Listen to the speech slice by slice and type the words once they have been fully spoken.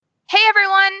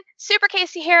Super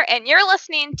Casey here, and you're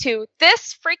listening to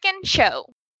This Freaking Show.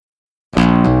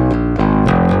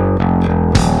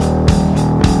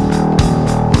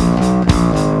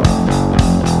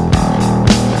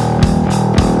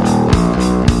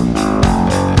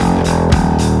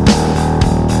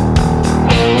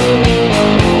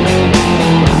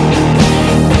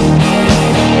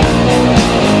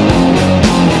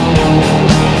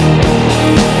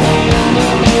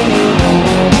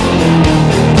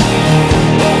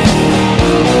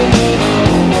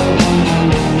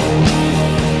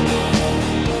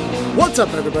 What's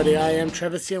up, everybody? I am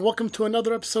Travis here, and welcome to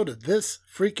another episode of This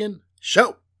Freaking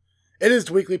Show. It is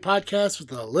the weekly podcast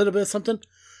with a little bit of something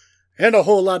and a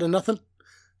whole lot of nothing.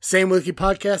 Same weekly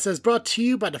podcast is brought to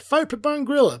you by the Fire Pit Bar and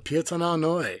Grill of Peartown,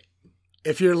 Illinois.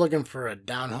 If you're looking for a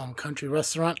down-home country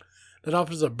restaurant that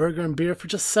offers a burger and beer for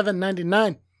just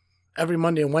 $7.99 every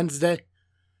Monday and Wednesday,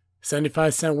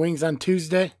 75-cent wings on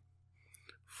Tuesday,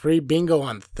 free bingo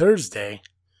on Thursday,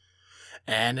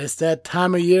 and it's that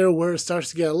time of year where it starts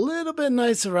to get a little bit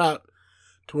nicer out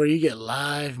to where you get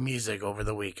live music over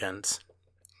the weekends.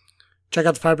 Check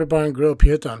out the Fire Pit Bar and Grill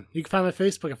Peartown. You can find my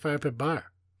Facebook at Fire Pit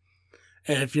Bar.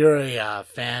 And if you're a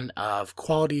fan of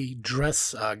quality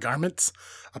dress garments,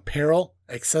 apparel,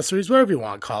 accessories, whatever you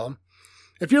want to call them,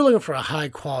 if you're looking for a high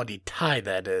quality tie,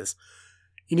 that is,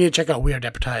 you need to check out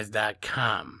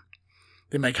WeAreDeporTies.com.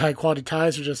 They make high quality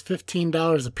ties for just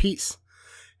 $15 a piece.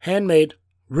 Handmade,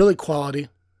 really quality,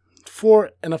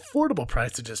 for an affordable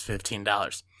price of just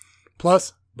 $15.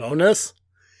 Plus, bonus,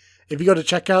 if you go to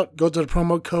checkout, go to the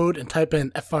promo code and type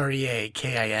in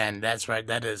FREAKIN. That's right,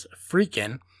 that is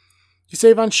freaking. You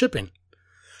save on shipping.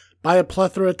 Buy a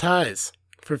plethora of ties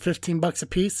for $15 a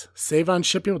piece. Save on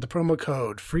shipping with the promo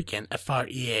code freaking,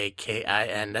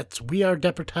 FREAKIN. That's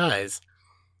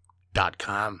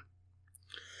WeAreDeporTies.com.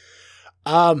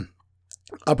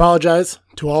 Apologize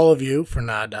to all of you for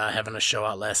not having a show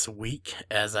out last week.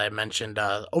 As I mentioned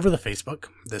over the Facebook,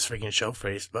 This Freaking Show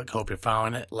Facebook. Hope you're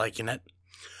following it, liking it.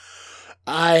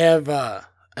 I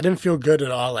didn't feel good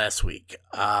at all last week.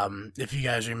 If you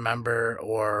guys remember,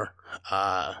 or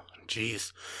I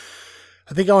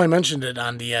think I only mentioned it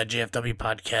on the JFW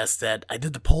podcast that I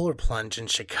did the polar plunge in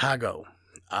Chicago.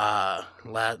 Not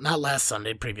last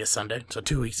Sunday, previous Sunday, so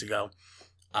 2 weeks ago.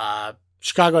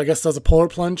 Chicago, I guess, does a polar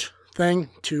plunge thing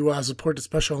to support the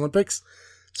Special Olympics.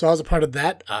 So I was a part of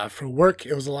that for work.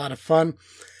 It was a lot of fun.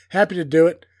 Happy to do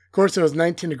it. Of course, it was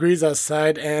 19 degrees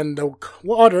outside, and the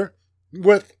water,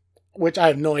 which I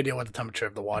have no idea what the temperature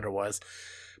of the water was,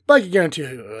 but I can guarantee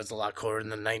you it was a lot colder than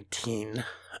the 19.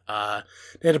 They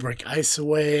had to break ice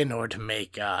away in order to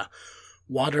make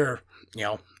water,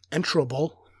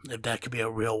 enterable, if that could be a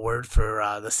real word for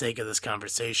the sake of this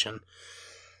conversation.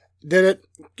 Did it.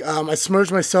 I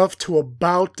submerged myself to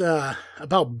about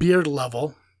beard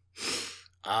level.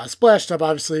 Splashed up,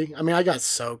 obviously. I mean, I got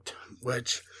soaked,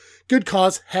 which, good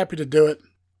cause. Happy to do it.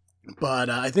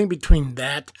 But I think between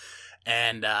that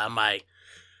and my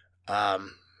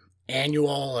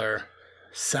annual or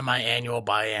semi-annual,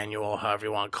 biannual, however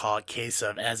you want to call it, case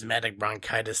of asthmatic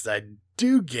bronchitis that I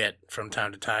do get from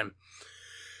time to time,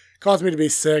 caused me to be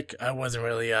sick. I wasn't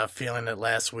really feeling it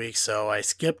last week, so I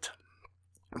skipped.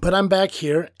 But I'm back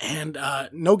here, and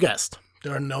no guest.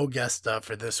 There are no guests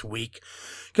for this week,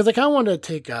 because I kind of wanted to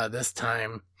take this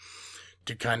time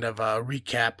to kind of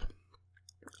recap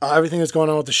everything that's going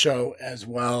on with the show, as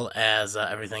well as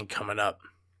everything coming up.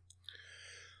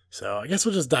 So I guess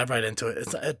we'll just dive right into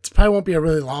it. It probably won't be a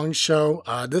really long show.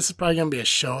 This is probably going to be a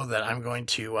show that I'm going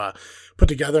to put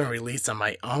together and release on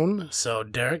my own. So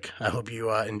Derek, I hope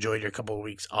you enjoyed your couple of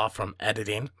weeks off from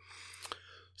editing.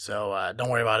 So don't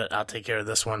worry about it. I'll take care of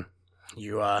this one.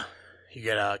 You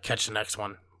get to catch the next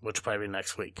one, which will probably be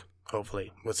next week.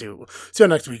 Hopefully, we'll see how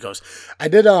next week goes. I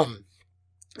did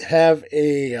have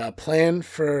a plan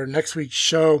for next week's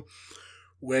show,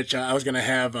 which I was gonna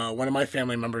have one of my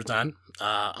family members on,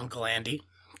 Uncle Andy.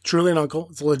 Truly an uncle.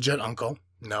 It's a legit uncle.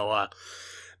 No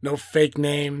fake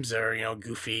names or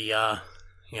goofy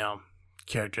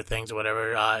character things or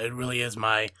whatever. It really is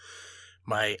my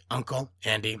uncle,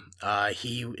 Andy.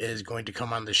 He is going to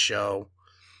come on the show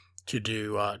to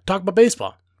do talk about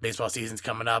baseball. Baseball season's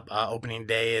coming up. Opening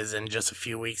day is in just a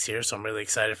few weeks here, so I'm really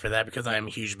excited for that because I am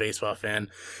a huge baseball fan,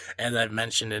 as I've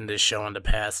mentioned in this show in the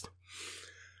past.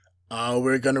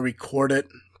 We're going to record it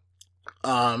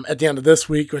at the end of this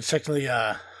week, which is technically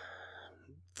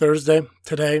Thursday,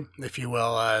 today, if you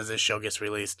will, as this show gets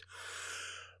released.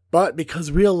 But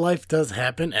because real life does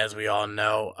happen, as we all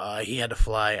know, he had to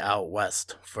fly out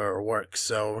west for work.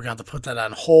 So we're going to have to put that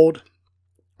on hold.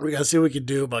 We're going to see what we can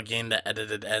do about getting that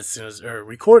edited as soon as, or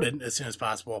recorded as soon as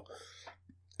possible.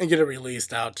 and get it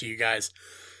released out to you guys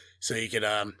so you could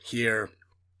hear,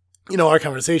 our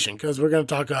conversation, because we're going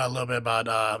to talk a little bit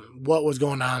about what was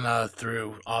going on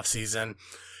through off season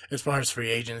as far as free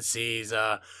agencies.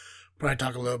 Probably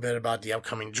talk a little bit about the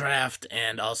upcoming draft,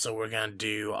 and also we're going to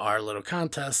do our little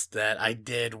contest that I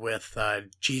did with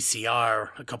GCR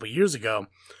a couple years ago,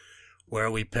 where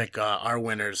we pick our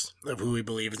winners of who we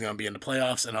believe is going to be in the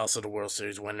playoffs, and also the World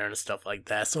Series winner and stuff like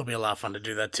that. So it'll be a lot of fun to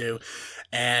do that too.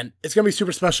 And it's going to be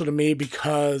super special to me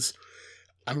because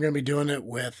I'm going to be doing it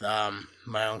with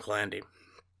my Uncle Andy,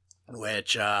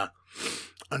 which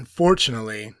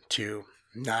unfortunately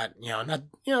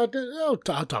I'll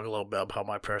talk a little bit about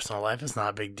my personal life. It's not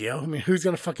a big deal. I mean, who's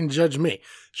going to fucking judge me?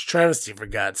 It's travesty, for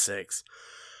God's sakes.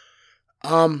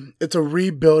 It's a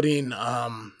rebuilding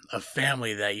a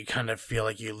family that you kind of feel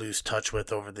like you lose touch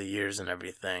with over the years and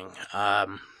everything.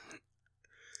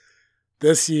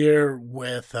 This year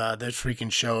with this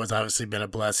freaking show has obviously been a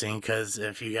blessing, because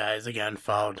if you guys, again,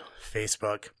 followed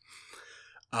Facebook,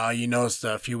 you noticed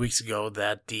a few weeks ago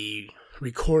that the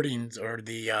recordings or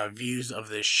the views of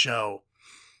this show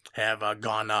have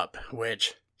gone up,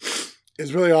 which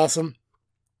is really awesome.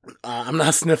 I'm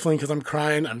not sniffling because I'm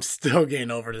crying. I'm still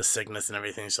getting over the sickness and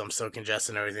everything, so I'm still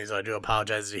congested and everything, so I do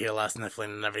apologize if you hear a lot of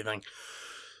sniffling and everything.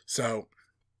 So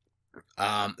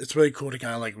it's really cool to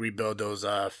kind of like rebuild those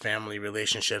family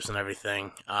relationships and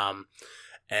everything.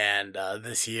 And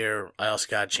this year I also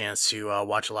got a chance to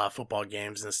watch a lot of football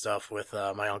games and stuff with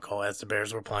my uncle as the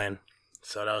Bears were playing.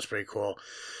 So that was pretty cool.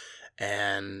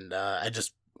 And I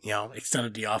just,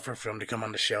 extended the offer for him to come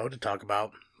on the show to talk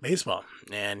about baseball.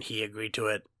 And he agreed to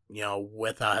it,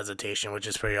 without hesitation, which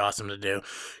is pretty awesome to do.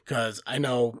 Because I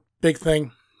know, big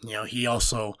thing, he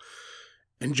also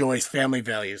enjoys family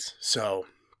values. So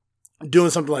doing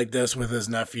something like this with his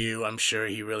nephew, I'm sure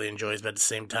he really enjoys. But at the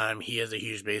same time, he is a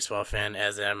huge baseball fan,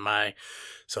 as am I.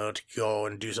 So to go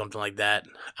and do something like that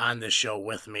on this show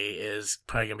with me is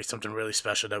probably going to be something really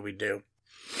special that we do.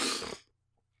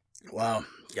 Wow,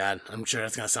 God, I'm sure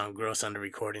that's going to sound gross on the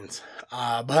recordings.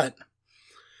 But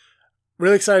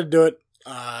really excited to do it.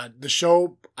 The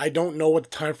show, I don't know what the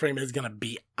time frame is going to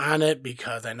be on it,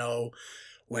 because I know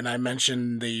when I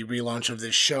mentioned the relaunch of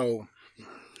this show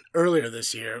earlier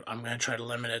this year, I'm going to try to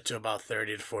limit it to about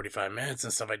 30 to 45 minutes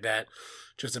and stuff like that,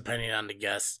 just depending on the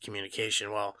guest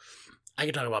communication. Well, I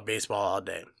can talk about baseball all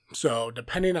day. So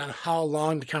depending on how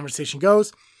long the conversation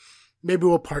goes, maybe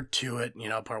we'll part 2 it,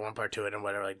 part 1, part 2 it, and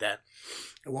whatever like that.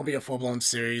 It won't be a full-blown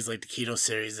series like the keto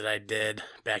series that I did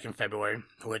back in February,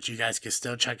 which you guys can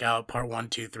still check out part 1,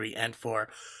 2, 3, and 4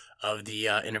 of the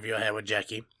interview I had with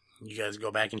Jackie. You guys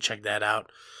go back and check that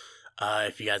out.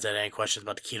 If you guys had any questions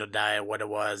about the keto diet, what it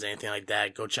was, anything like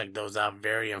that, go check those out.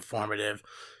 Very informative.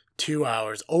 2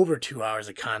 hours, over 2 hours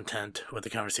of content with the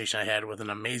conversation I had with an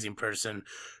amazing person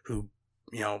who,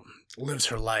 lives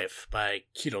her life by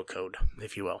keto code,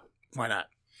 if you will. Why not?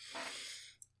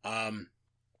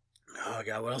 Oh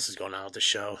God, what else is going on with the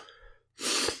show?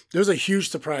 There's a huge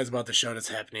surprise about the show that's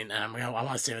happening, and I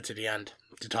want to save it to the end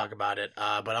to talk about it.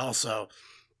 But also,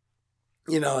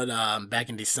 back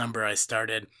in December, I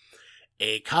started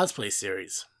a cosplay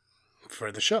series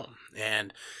for the show,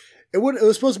 and it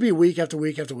was supposed to be week after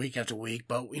week after week after week.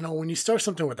 But when you start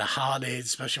something with the holidays,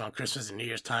 especially on Christmas and New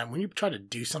Year's time, when you try to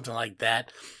do something like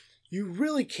that, you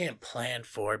really can't plan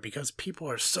for it because people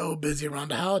are so busy around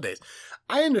the holidays.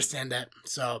 I understand that.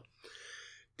 So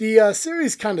the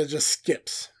series kind of just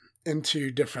skips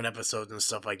into different episodes and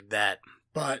stuff like that.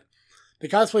 But the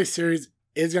cosplay series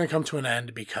is going to come to an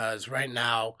end because right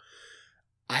now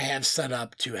I have set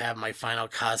up to have my final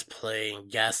cosplaying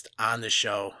guest on the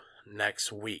show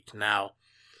next week. Now,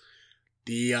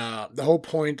 the whole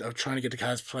point of trying to get the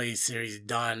cosplay series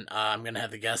done, I'm going to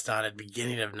have the guest on at the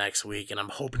beginning of next week, and I'm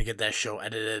hoping to get that show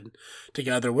edited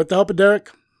together with the help of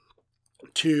Derek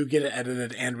to get it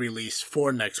edited and released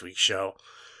for next week's show,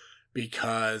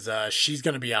 because she's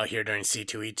going to be out here during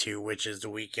C2E2, which is the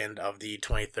weekend of the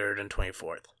 23rd and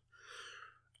 24th.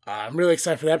 I'm really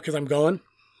excited for that because I'm going,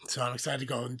 so I'm excited to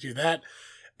go and do that.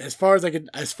 As far as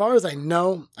I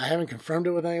know, I haven't confirmed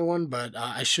it with anyone, but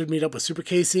I should meet up with Super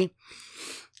Casey.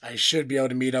 I should be able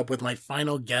to meet up with my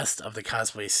final guest of the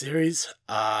cosplay series.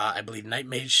 I believe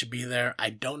Nightmage should be there. I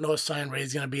don't know if Cyan Ray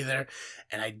is going to be there,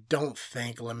 and I don't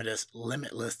think Limitless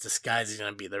Disguise is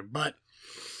going to be there, but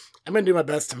I'm going to do my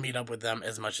best to meet up with them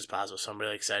as much as possible, so I'm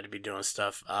really excited to be doing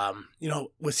stuff,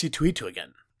 with C2E2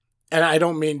 again. And I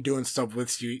don't mean doing stuff with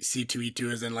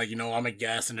C2E2 as in, I'm a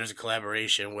guest and there's a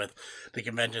collaboration with the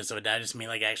convention. So I just mean,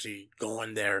 actually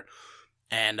going there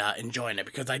and enjoying it.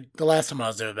 Because the last time I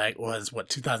was there back was,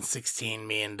 2016,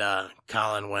 me and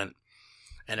Colin went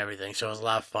and everything. So it was a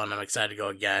lot of fun. I'm excited to go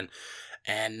again.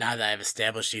 And now that I've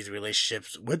established these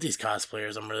relationships with these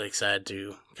cosplayers, I'm really excited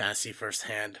to kind of see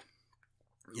firsthand,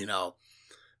 you know,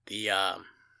 the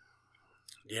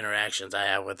interactions I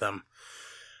have with them.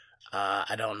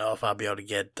 I don't know if I'll be able to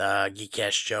get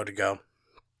Geekcast Joe to go.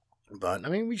 But, I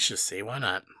mean, we should see. Why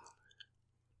not?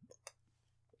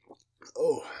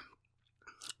 Oh.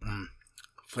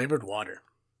 Flavored water.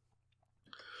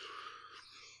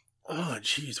 Oh,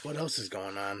 jeez. What else is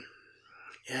going on?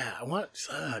 Yeah, I want...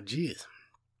 jeez.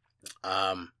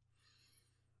 I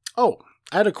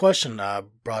had a question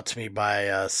brought to me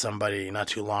by somebody not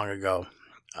too long ago.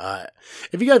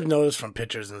 If you guys noticed from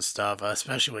pictures and stuff,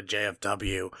 especially with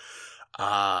JFW,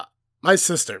 my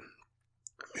sister,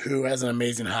 who has an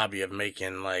amazing hobby of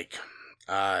making like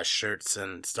shirts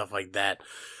and stuff like that,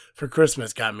 for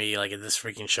Christmas got me like a This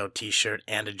Freaking Show t-shirt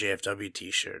and a JFW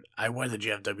t-shirt. I wear the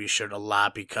JFW shirt a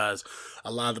lot because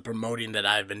a lot of the promoting that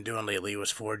I've been doing lately was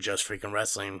for Just Freaking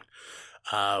Wrestling,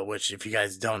 which if you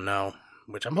guys don't know,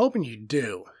 which I'm hoping you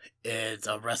do, it's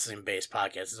a wrestling-based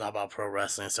podcast. It's all about pro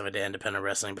wrestling, stuff like that, independent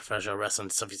wrestling, professional wrestling,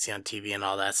 stuff you see on TV and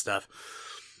all that stuff.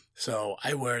 So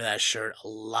I wear that shirt a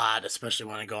lot, especially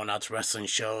when I'm going out to wrestling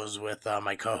shows with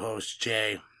my co-host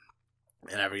Jay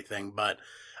and everything. But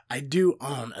I do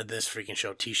own a This Freaking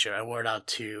Show t-shirt. I wore it out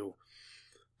to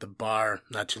the bar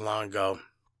not too long ago,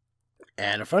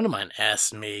 and a friend of mine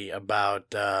asked me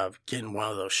about getting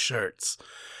one of those shirts.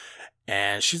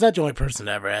 And she's not the only person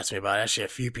to ever ask me about it. Actually, a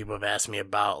few people have asked me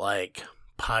about, like,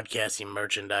 podcasting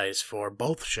merchandise for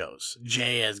both shows.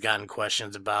 Jay has gotten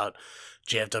questions about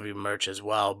JFW merch as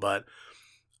well, but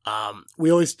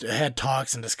we always had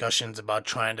talks and discussions about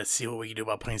trying to see what we could do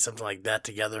about putting something like that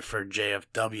together for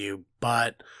JFW,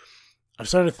 but I'm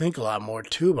starting to think a lot more,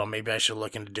 too, about maybe I should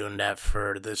look into doing that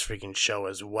for This Freaking Show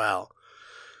as well.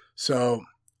 So,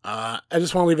 I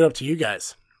just want to leave it up to you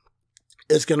guys.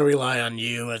 It's going to rely on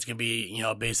you. It's going to be,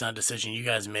 based on a decision you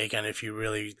guys make on if you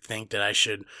really think that I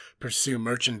should pursue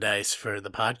merchandise for the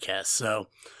podcast. So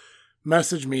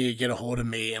message me, get a hold of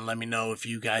me, and let me know if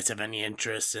you guys have any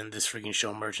interest in This Freaking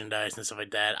Show merchandise and stuff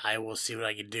like that. I will see what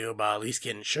I can do about at least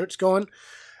getting shirts going.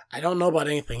 I don't know about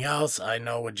anything else. I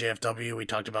know with JFW, we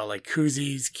talked about like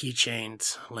koozies,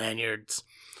 keychains, lanyards,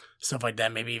 stuff like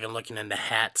that. Maybe even looking into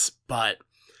hats, but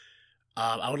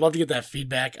I would love to get that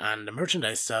feedback on the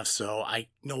merchandise stuff so I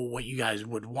know what you guys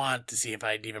would want to see if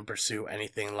I'd even pursue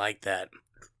anything like that.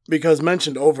 Because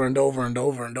mentioned over and over and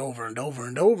over and over and over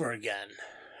and over again,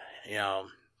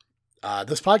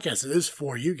 this podcast is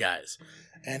for you guys.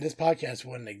 And this podcast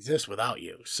wouldn't exist without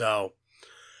you. So,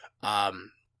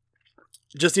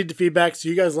 just need the feedback. So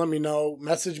you guys let me know.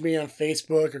 Message me on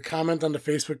Facebook or comment on the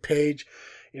Facebook page.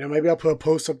 Maybe I'll put a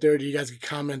post up there that you guys can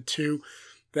comment too.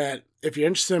 That if you're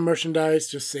interested in merchandise,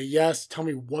 just say yes. Tell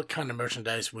me what kind of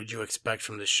merchandise would you expect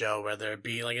from the show, whether it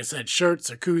be, like I said,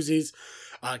 shirts or koozies,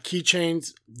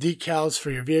 keychains, decals for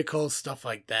your vehicles, stuff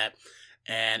like that.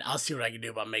 And I'll see what I can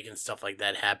do about making stuff like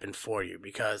that happen for you,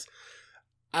 because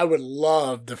I would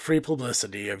love the free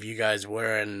publicity of you guys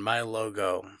wearing my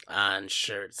logo on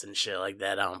shirts and shit like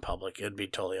that out in public. It would be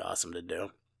totally awesome to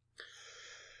do.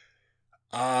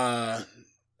 I'm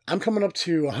coming up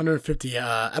to 150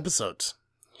 episodes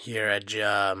here at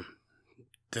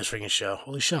This Freaking Show.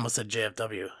 Holy shit, I almost said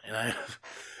JFW. And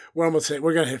we're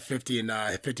going to hit 50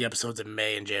 50 episodes in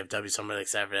May in JFW, so I'm really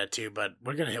excited for that too. But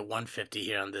we're going to hit 150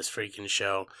 here on This Freaking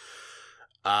Show.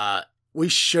 We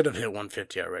should have hit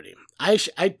 150 already. I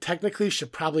technically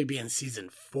should probably be in season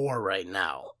 4 right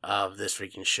now of This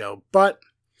Freaking Show. But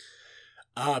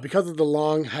because of the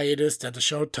long hiatus that the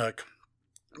show took,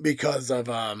 because of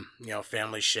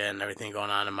family shit and everything going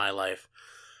on in my life,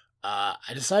 I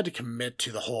decided to commit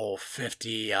to the whole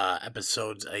 50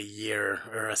 episodes a year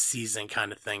or a season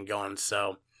kind of thing going.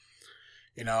 So,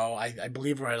 I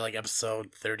believe we're at like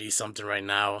episode 30 something right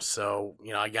now. So,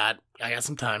 I got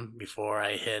some time before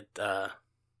I hit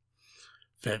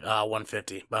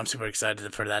 150. But I'm super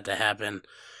excited for that to happen.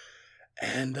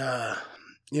 And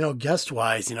guest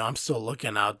wise, I'm still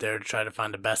looking out there to try to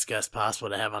find the best guest possible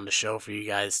to have on the show for you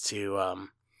guys to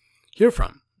hear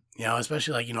from.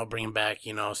 Especially like, bringing back,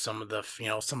 some of the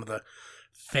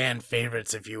fan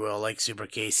favorites, if you will, like Super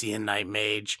Casey and Night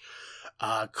Mage,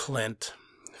 Clint,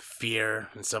 Fear,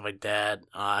 and stuff like that.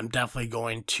 I'm definitely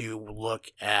going to look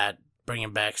at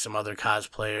bringing back some other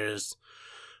cosplayers,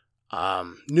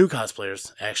 new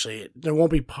cosplayers, actually. They won't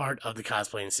be part of the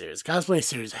cosplaying series. Cosplaying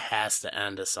series has to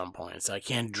end at some point, so I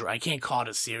can't call it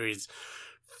a series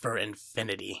for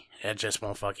infinity. It just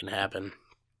won't fucking happen.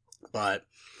 But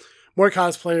more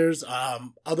cosplayers,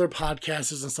 other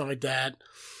podcasters and stuff like that.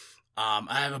 I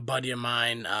have a buddy of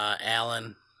mine,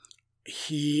 Alan,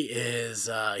 he's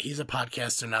a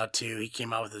podcaster now too. He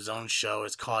came out with his own show.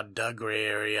 It's called The Gray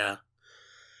Area.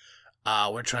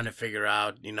 We're trying to figure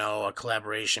out, a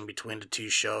collaboration between the two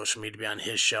shows for me to be on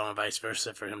his show and vice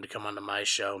versa for him to come onto my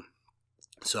show.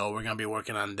 So we're going to be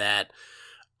working on that.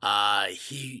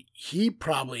 He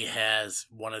probably has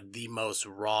one of the most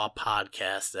raw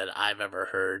podcasts that I've ever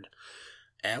heard.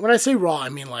 And when I say raw, I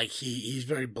mean like he's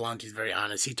very blunt, he's very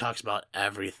honest. He talks about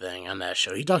everything on that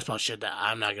show. He talks about shit that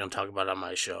I'm not going to talk about on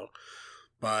my show.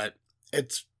 But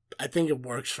I think it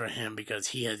works for him because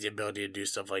he has the ability to do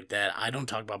stuff like that. I don't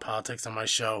talk about politics on my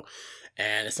show,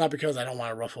 and it's not because I don't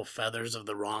want to ruffle feathers of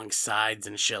the wrong sides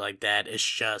and shit like that. It's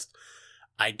just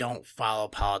I don't follow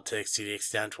politics to the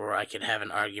extent where I can have an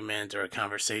argument or a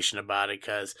conversation about it,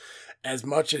 because as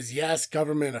much as, yes,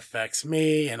 government affects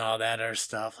me and all that other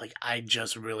stuff, like, I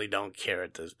just really don't care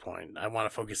at this point. I want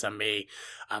to focus on me,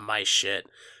 on my shit.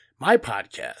 My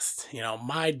podcast,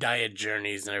 my diet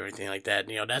journeys and everything like that,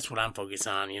 that's what I'm focused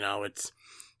on. It's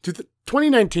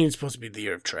 2019 is supposed to be the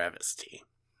year of travesty.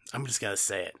 I'm just going to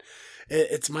say it.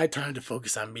 It's my time to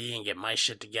focus on me and get my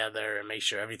shit together and make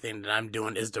sure everything that I'm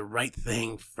doing is the right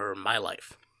thing for my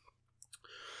life.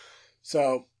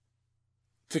 So,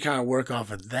 to kind of work off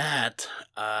of that,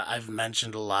 I've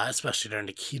mentioned a lot, especially during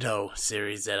the keto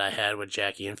series that I had with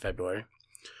Jackie in February.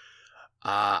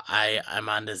 I'm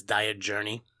on this diet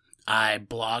journey. I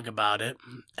blog about it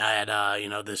at,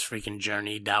 this freaking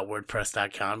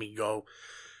journey.wordpress.com. You can go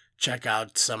check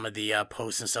out some of the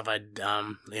posts and stuff. I've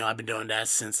been doing that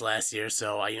since last year.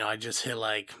 So, I just hit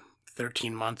like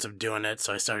 13 months of doing it.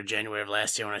 So I started January of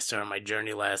last year when I started my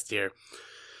journey last year.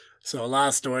 So a lot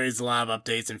of stories, a lot of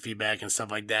updates and feedback and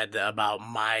stuff like that about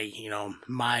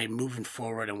my moving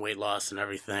forward and weight loss and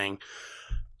everything.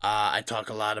 I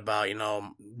talk a lot about,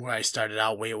 where I started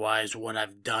out weight-wise, what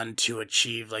I've done to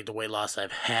achieve, like, the weight loss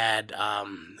I've had,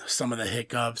 some of the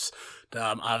hiccups,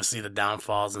 obviously the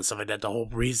downfalls and stuff like that. The whole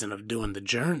reason of doing the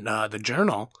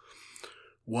journal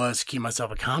was to keep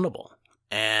myself accountable.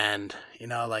 And,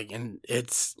 and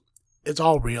it's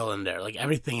all real in there. Like,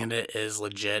 everything in it is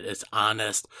legit. It's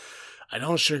honest. I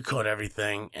don't sugarcoat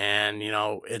everything. And,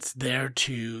 it's there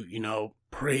to,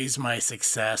 praise my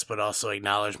success, but also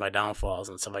acknowledge my downfalls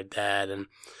and stuff like that. And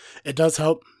it does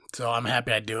help. So I'm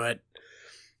happy I do it.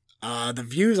 The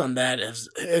views on that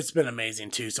it's been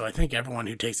amazing too. So I think everyone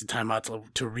who takes the time out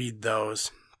to read those,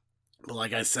 but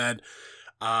like I said,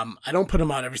 I don't put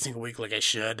them out every single week like I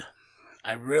should.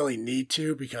 I really need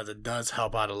to, because it does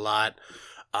help out a lot.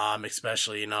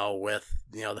 Especially, with,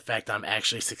 the fact that I'm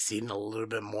actually succeeding a little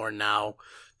bit more now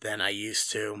than I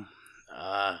used to.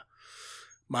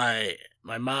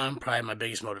 My mom, probably my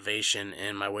biggest motivation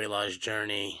in my weight loss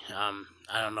journey.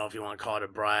 I don't know if you want to call it a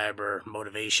bribe or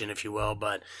motivation, if you will,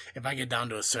 but if I get down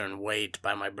to a certain weight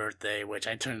by my birthday, which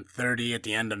I turned 30 at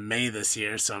the end of May this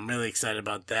year, so I'm really excited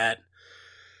about that.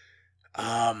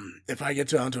 If I get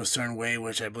down to a certain weight,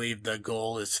 which I believe the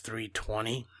goal is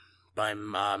 320 by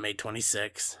May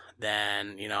 26th,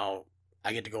 then,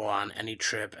 I get to go on any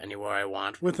trip anywhere I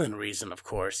want, within reason, of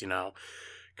course,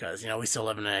 because, we still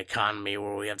live in an economy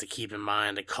where we have to keep in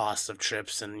mind the cost of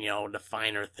trips and, the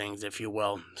finer things, if you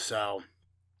will. So,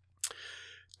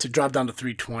 to drop down to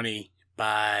 320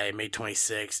 by May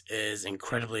 26th is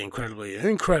incredibly, incredibly,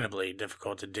 incredibly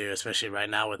difficult to do, especially right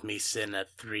now with me sitting at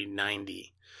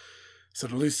 390. So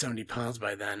to lose 70 pounds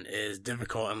by then is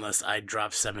difficult unless I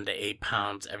drop 7 to 8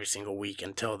 pounds every single week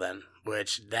until then,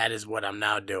 which that is what I'm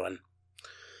now doing.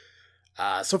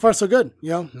 So far, so good.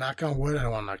 Knock on wood. I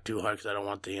don't want to knock too hard because I don't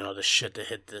want the shit to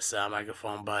hit this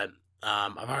microphone. But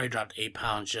I've already dropped 8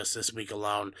 pounds just this week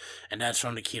alone, and that's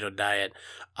from the keto diet.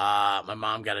 My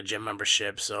mom got a gym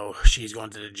membership, so she's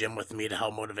going to the gym with me to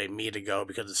help motivate me to go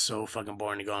because it's so fucking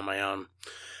boring to go on my own.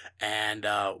 And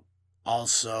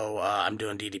also, I'm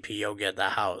doing DDP yoga at the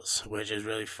house, which is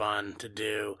really fun to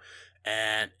do.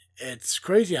 And it's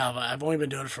crazy how I've only been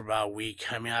doing it for about a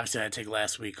week. I mean, obviously I had to take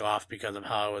last week off because of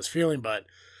how I was feeling, but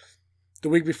the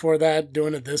week before that,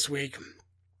 doing it this week,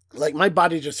 like, my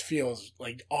body just feels,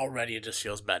 like, already it just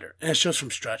feels better. And it's just from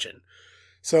stretching.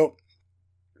 So,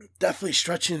 definitely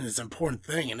stretching is an important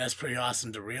thing, and that's pretty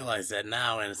awesome to realize that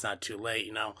now, and it's not too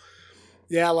late,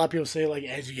 Yeah, a lot of people say, like,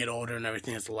 as you get older and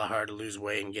everything, it's a lot harder to lose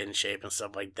weight and get in shape and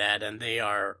stuff like that, and they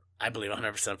are, I believe,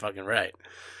 100% fucking right.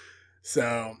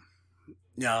 So,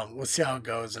 we'll see how it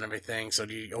goes and everything. So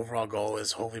the overall goal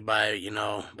is hopefully by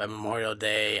Memorial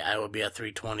Day, I will be at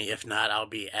 320. If not, I'll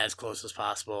be as close as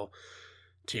possible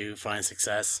to find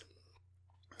success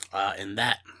in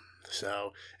that.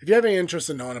 So if you have any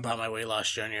interest in knowing about my weight loss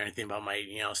journey or anything about my,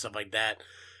 stuff like that,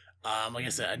 like I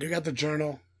said, I do got the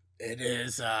journal. It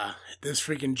is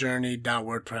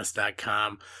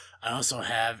thisfreakingjourney.wordpress.com. I also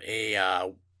have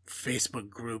a Facebook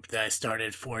group that I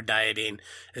started for dieting.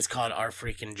 It's called Our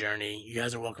Freaking Journey. You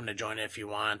guys are welcome to join it if you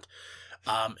want.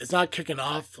 It's not kicking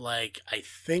off like I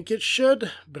think it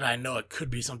should, but I know it could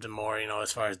be something more,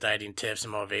 as far as dieting tips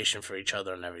and motivation for each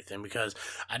other and everything, because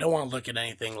I don't want to look at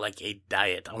anything like a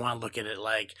diet. I want to look at it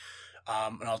like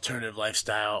an alternative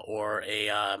lifestyle or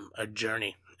a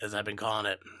journey, as I've been calling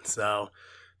it. So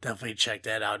definitely check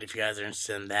that out if you guys are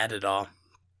interested in that at all.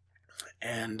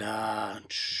 And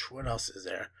what else is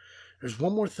there? There's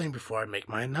one more thing before I make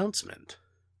my announcement.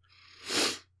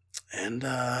 And,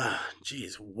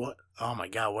 what? Oh my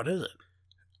god, what is it?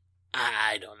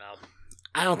 I don't know.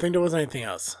 I don't think there was anything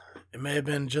else. It may have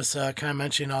been just kind of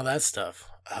mentioning all that stuff.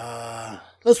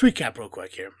 Let's recap real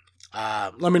quick here.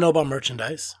 Let me know about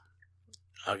merchandise.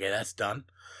 Okay, that's done.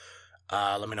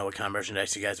 Let me know what kind of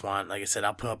merchandise you guys want. Like I said,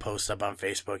 I'll put a post up on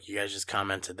Facebook. You guys just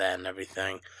commented that and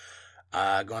everything.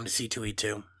 Going to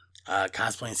C2E2.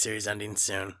 Cosplaying series ending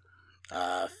soon.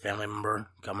 Family member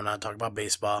coming on to talk about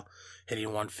baseball. Hitting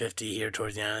 150 here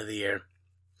towards the end of the year.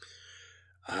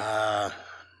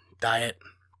 Diet.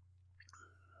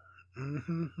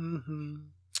 I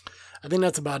think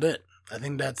that's about it. I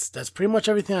think that's pretty much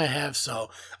everything I have. So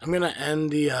I'm going to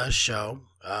end the show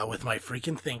with my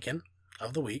freaking thinking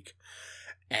of the week.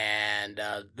 And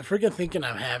the freaking thinking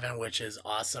I'm having, which is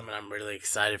awesome and I'm really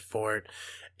excited for it,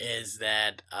 is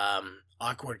that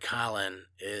Awkward Colin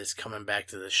is coming back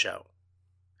to the show.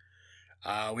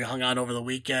 We hung out over the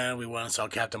weekend. We went and saw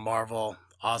Captain Marvel.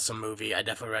 Awesome movie. I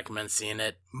definitely recommend seeing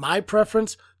it. My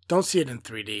preference, don't see it in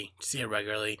 3D. See it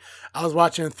regularly. I was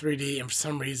watching in 3D, and for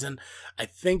some reason, I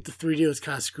think the 3D was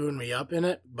kind of screwing me up in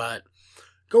it. But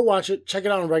go watch it. Check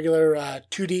it out in regular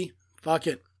 2D. Fuck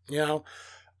it.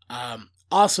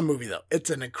 Awesome movie, though. It's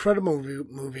an incredible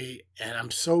movie, and I'm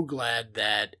so glad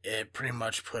that it pretty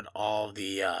much put all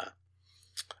the, I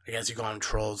guess you call them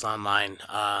trolls online,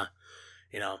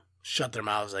 shut their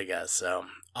mouths, I guess. So,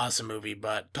 awesome movie.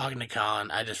 But talking to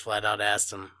Colin, I just flat out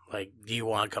asked him, do you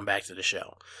want to come back to the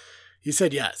show? He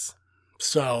said yes.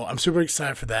 So, I'm super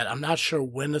excited for that. I'm not sure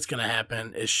when it's going to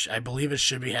happen. I believe it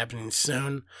should be happening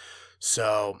soon.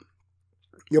 So,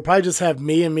 you'll probably just have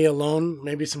me and me alone,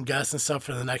 maybe some guests and stuff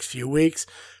for the next few weeks.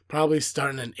 Probably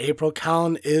starting in April.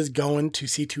 Colin is going to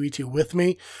C2E2 with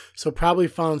me. So probably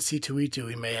following C2E2,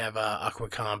 we may have Awkward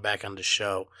Colin back on the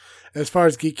show. As far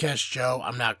as Geekcast Joe,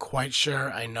 I'm not quite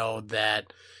sure. I know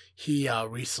that he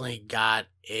recently got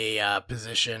a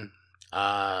position,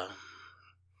 a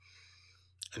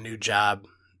new job.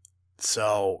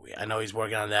 So I know he's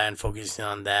working on that and focusing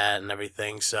on that and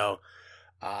everything. So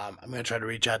I'm going to try to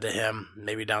reach out to him,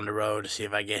 maybe down the road, see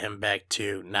if I get him back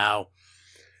too. Now,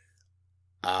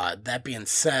 that being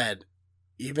said,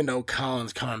 even though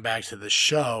Colin's coming back to the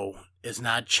show, it's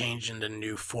not changing the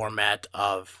new format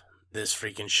of this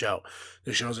freaking show.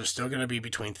 The shows are still going to be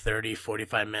between 30,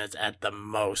 45 minutes at the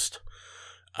most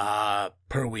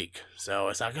per week. So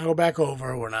it's not going to go back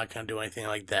over. We're not going to do anything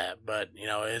like that. But,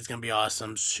 it's going to be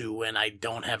awesome to, when I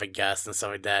don't have a guest and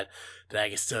stuff like that I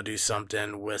can still do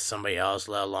something with somebody else,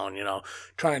 let alone,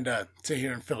 trying to sit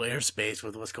here and fill airspace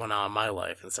with what's going on in my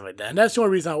life and stuff like that. And that's the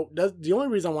only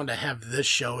reason I wanted to have this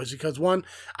show is because, one,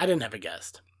 I didn't have a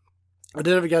guest. I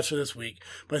didn't have a guest for this week,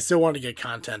 but I still wanted to get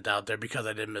content out there because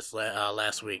I did miss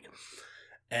last week.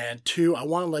 And two, I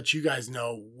want to let you guys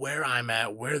know where I'm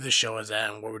at, where the show is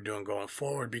at, and what we're doing going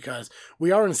forward, because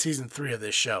we are in season 3 of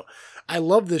this show. I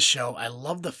love this show. I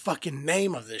love the fucking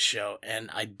name of this show, and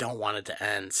I don't want it to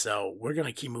end. So we're going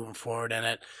to keep moving forward in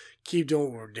it, keep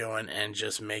doing what we're doing, and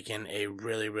just making a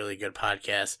really, really good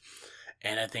podcast.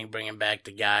 And I think bringing back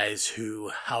the guys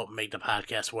who help make the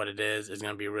podcast what it is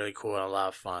going to be really cool and a lot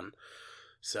of fun.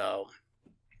 So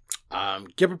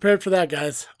get prepared for that,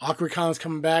 guys. Awkward Colin's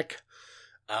coming back.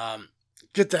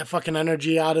 Get that fucking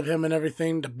energy out of him and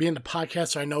everything to be in the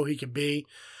podcaster I know he could be.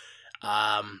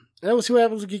 And then we'll see what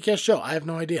happens with Geekcast Show. I have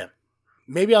no idea.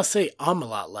 Maybe I'll say a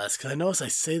lot less because I notice I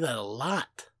say that a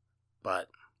lot. But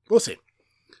we'll see.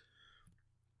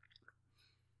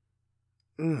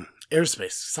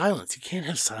 Airspace. Silence. You can't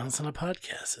have silence on a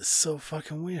podcast. It's so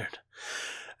fucking weird.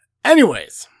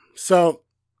 Anyways, so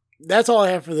that's all I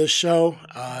have for this show.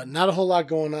 Not a whole lot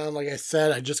going on. Like I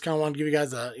said, I just kind of want to give you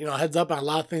guys a heads up on a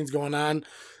lot of things going on.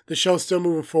 The show's still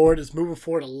moving forward. It's moving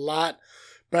forward a lot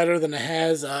better than it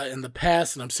has in the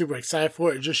past, and I'm super excited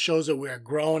for it. It just shows that we are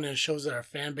growing, and it shows that our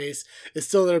fan base is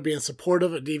still there being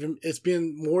supportive. It's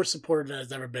been more supportive than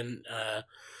it's ever been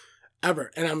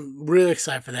ever, and I'm really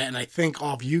excited for that, and I thank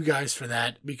all of you guys for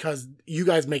that because you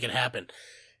guys make it happen.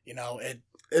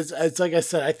 it's like I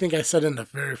said, I think I said in the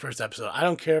very first episode, I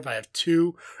don't care if I have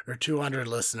 2 or 200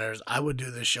 listeners. I would do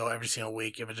this show every single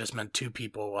week if it just meant 2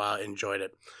 people enjoyed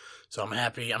it. So I'm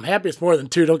happy. I'm happy it's more than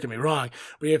 2, don't get me wrong.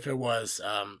 But if it was,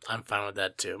 I'm fine with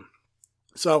that too.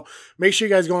 So make sure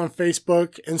you guys go on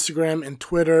Facebook, Instagram, and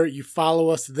Twitter. You follow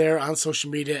us there on social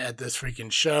media at This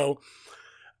Freaking Show.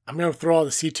 I'm going to throw all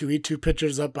the C2E2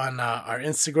 pictures up on our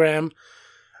Instagram.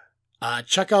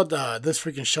 Check out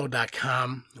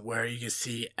thisfreakingshow.com where you can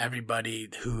see everybody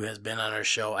who has been on our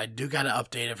show. I do got to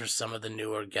update it for some of the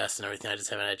newer guests and everything. I just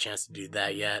haven't had a chance to do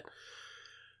that yet.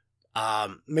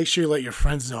 Make sure you let your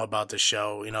friends know about the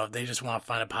show. You know, if they just want to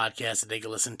find a podcast that they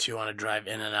can listen to on a drive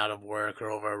in and out of work or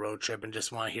over a road trip and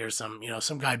just want to hear some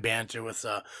guy banter with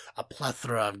a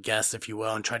plethora of guests, if you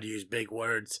will, and try to use big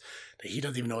words that he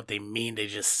doesn't even know what they mean. They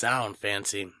just sound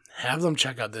fancy. Have them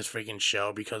check out This Freaking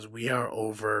Show because we are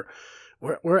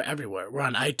we're everywhere. We're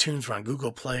on iTunes, we're on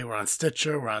Google Play, we're on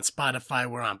Stitcher, we're on Spotify,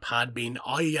 we're on Podbean.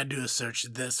 All you gotta do is search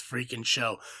This Freaking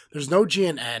Show. There's no G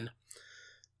and N,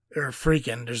 or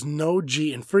freaking. There's no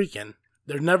G in freaking.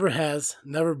 There never has,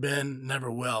 never been,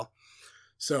 never will.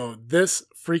 So This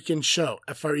Freaking Show,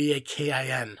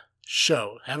 Freakin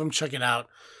show. Have them check it out.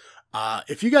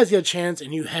 If you guys get a chance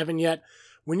and you haven't yet,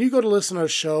 when you go to listen to our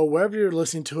show, wherever you're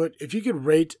listening to it, if you could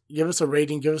give us a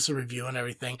rating, give us a review and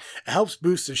everything, it helps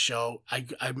boost the show.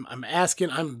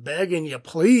 I'm begging you,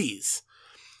 please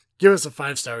give us a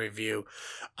 5-star review,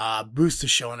 boost the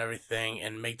show and everything,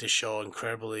 and make the show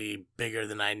incredibly bigger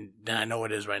than I know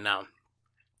it is right now.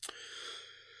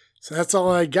 So that's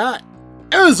all I got.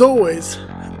 As always,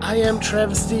 I am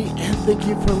Travesty, and thank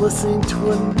you for listening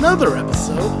to another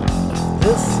episode of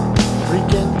This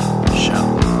Freaking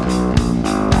Show.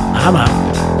 I'm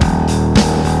out.